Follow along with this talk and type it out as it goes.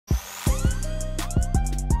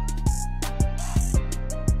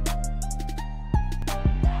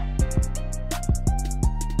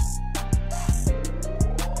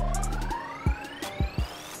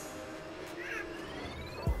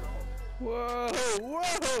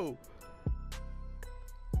Whoa!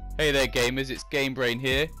 Hey there gamers, it's GameBrain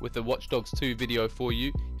here with the Watchdogs 2 video for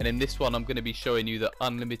you, and in this one I'm going to be showing you the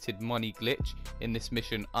unlimited money glitch in this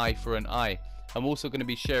mission Eye for an Eye. I'm also going to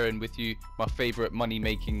be sharing with you my favourite money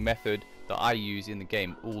making method that I use in the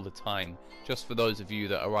game all the time, just for those of you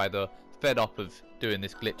that are either fed up of doing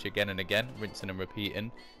this glitch again and again, rinsing and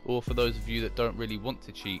repeating, or for those of you that don't really want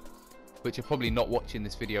to cheat, which are probably not watching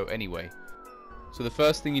this video anyway. So the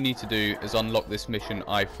first thing you need to do is unlock this mission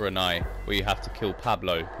Eye for an Eye, where you have to kill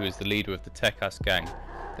Pablo, who is the leader of the Tech-Ass gang.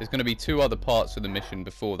 There's going to be two other parts of the mission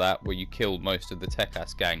before that where you kill most of the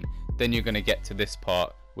Tech-Ass gang. Then you're going to get to this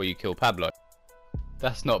part where you kill Pablo.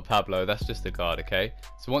 That's not Pablo, that's just a guard, okay?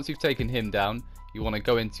 So once you've taken him down, you want to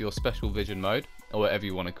go into your special vision mode, or whatever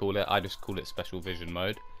you want to call it. I just call it special vision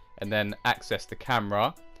mode. And then access the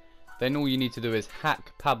camera. Then all you need to do is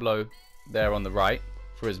hack Pablo there on the right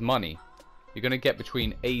for his money. You're going to get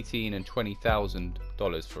between $18,000 and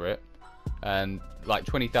 $20,000 for it, and like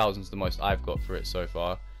 20,000 is the most I've got for it so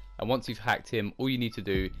far. And once you've hacked him, all you need to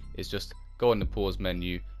do is just go on the pause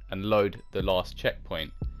menu and load the last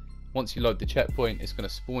checkpoint. Once you load the checkpoint, it's going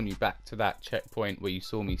to spawn you back to that checkpoint where you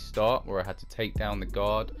saw me start, where I had to take down the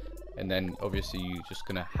guard, and then obviously you're just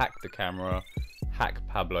going to hack the camera, hack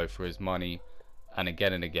Pablo for his money, and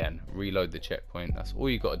again reload the checkpoint. That's all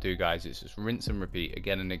you got to do, guys. It's just rinse and repeat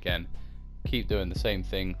again and again. Keep doing the same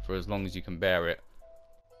thing for as long as you can bear it.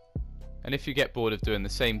 And if you get bored of doing the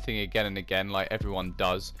same thing again and again like everyone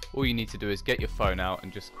does, all you need to do is get your phone out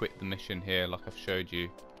and just quit the mission here like I've showed you.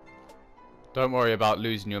 Don't worry about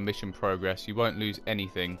losing your mission progress, you won't lose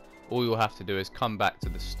anything. All you'll have to do is come back to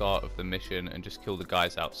the start of the mission and just kill the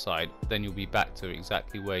guys outside. Then you'll be back to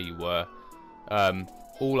exactly where you were.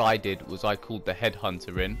 All I did was I called the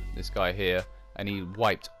headhunter in, this guy here, and he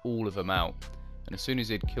wiped all of them out. And as soon as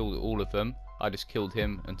he'd killed all of them, I just killed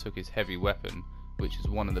him and took his heavy weapon, which is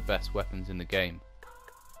one of the best weapons in the game.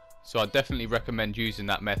 So I definitely recommend using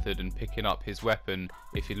that method and picking up his weapon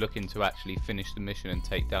if you're looking to actually finish the mission and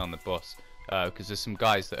take down the boss, because there's some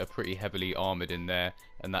guys that are pretty heavily armoured in there,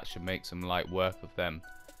 and that should make some light work of them.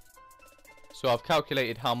 So I've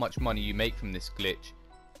calculated how much money you make from this glitch,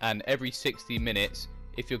 and every 60 minutes,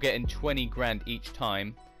 if you're getting 20 grand each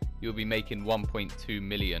time, you'll be making 1.2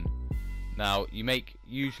 million. Now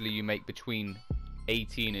usually you make between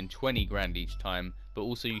 18 and 20 grand each time, but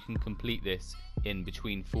also you can complete this in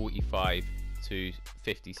between 45 to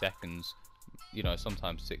 50 seconds, you know,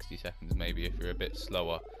 sometimes 60 seconds maybe if you're a bit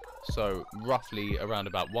slower. So roughly around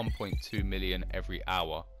about 1.2 million every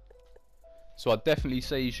hour. So I'd definitely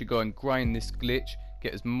say you should go and grind this glitch,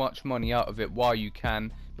 get as much money out of it while you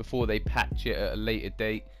can before they patch it at a later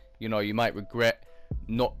date. You know, you might regret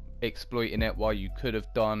not exploiting it while you could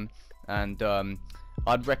have done. And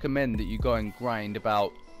I'd recommend that you go and grind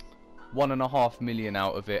about 1.5 million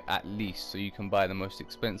out of it at least, so you can buy the most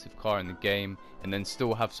expensive car in the game and then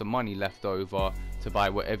still have some money left over to buy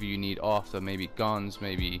whatever you need after, maybe guns,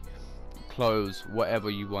 maybe clothes, whatever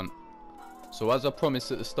you want. So as I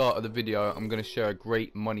promised at the start of the video, I'm going to share a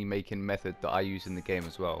great money making method that I use in the game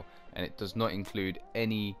as well, and it does not include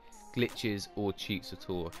any glitches or cheats at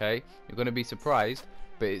all, okay? You're going to be surprised,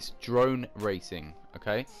 but it's drone racing,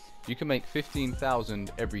 okay? You can make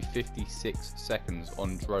 15,000 every 56 seconds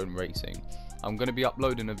on drone racing. I'm going to be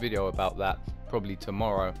uploading a video about that probably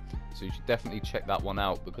tomorrow, so you should definitely check that one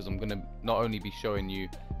out, because I'm going to not only be showing you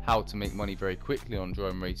how to make money very quickly on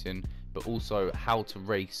drone racing, but also how to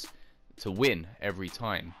race to win every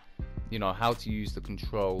time. You know, how to use the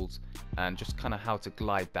controls and just kind of how to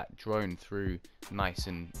glide that drone through nice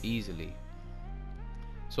and easily.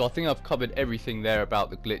 So I think I've covered everything there about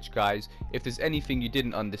the glitch, guys. If there's anything you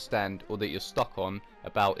didn't understand or that you're stuck on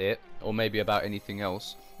about it, or maybe about anything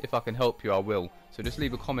else, if I can help you, I will. So just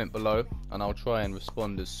leave a comment below and I'll try and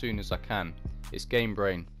respond as soon as I can. It's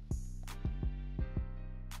GameBrain.